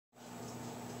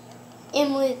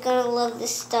Emily's gonna love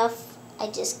this stuff. I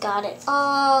just got it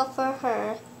all for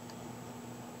her.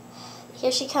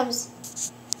 Here she comes.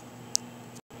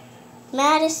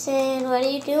 Madison, what are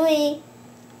you doing?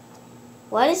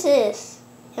 What is this?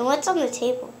 And what's on the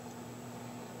table?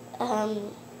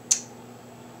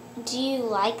 Do you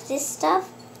like this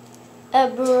stuff?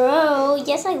 Bro,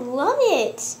 yes, I love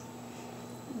it.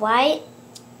 Why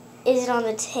is it on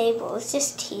the table? It's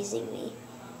just teasing me.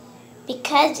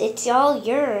 Because it's all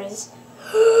yours.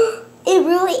 It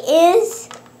really is?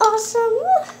 Awesome.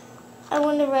 I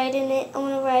want to write in it. I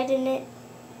want to write in it.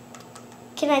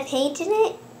 Can I paint in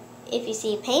it? If you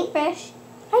see a paintbrush,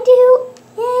 I do.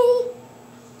 Yay.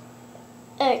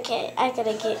 Okay, I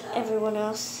gotta get everyone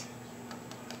else.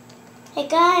 Hey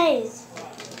guys.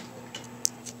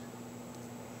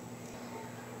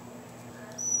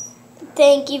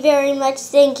 Thank you very much.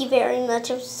 Thank you very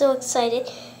much. I'm so excited.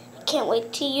 I can't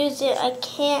wait to use it. I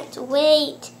can't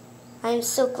wait. I'm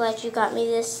so glad you got me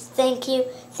this. Thank you.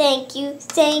 Thank you.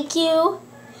 Thank you.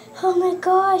 Oh my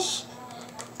gosh.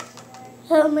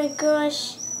 Oh my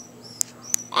gosh.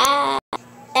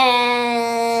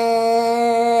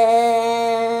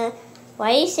 Why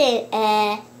are you saying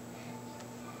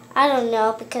I don't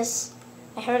know, because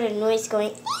I heard a noise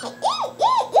going.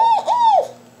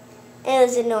 It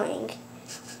was annoying.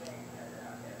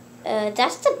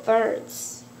 That's the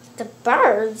birds. The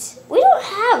birds? We don't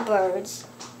have birds.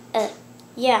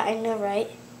 Yeah, I know, right?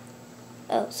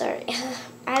 Oh, sorry.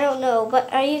 I don't know,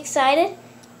 but are you excited?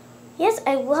 Yes,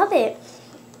 I love it.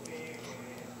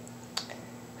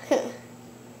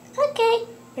 Okay.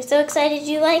 We're so excited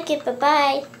you like it.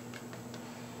 Bye-bye.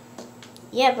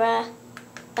 Yeah, bruh.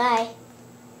 Bye.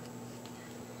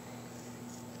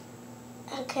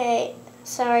 Okay.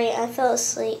 Sorry, I fell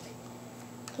asleep.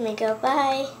 Let me go.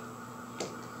 Bye.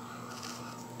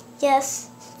 Yes,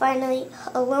 finally,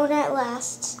 alone at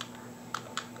last.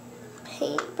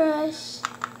 Paintbrush.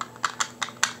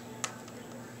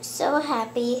 So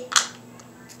happy.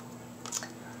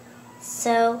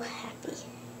 So happy.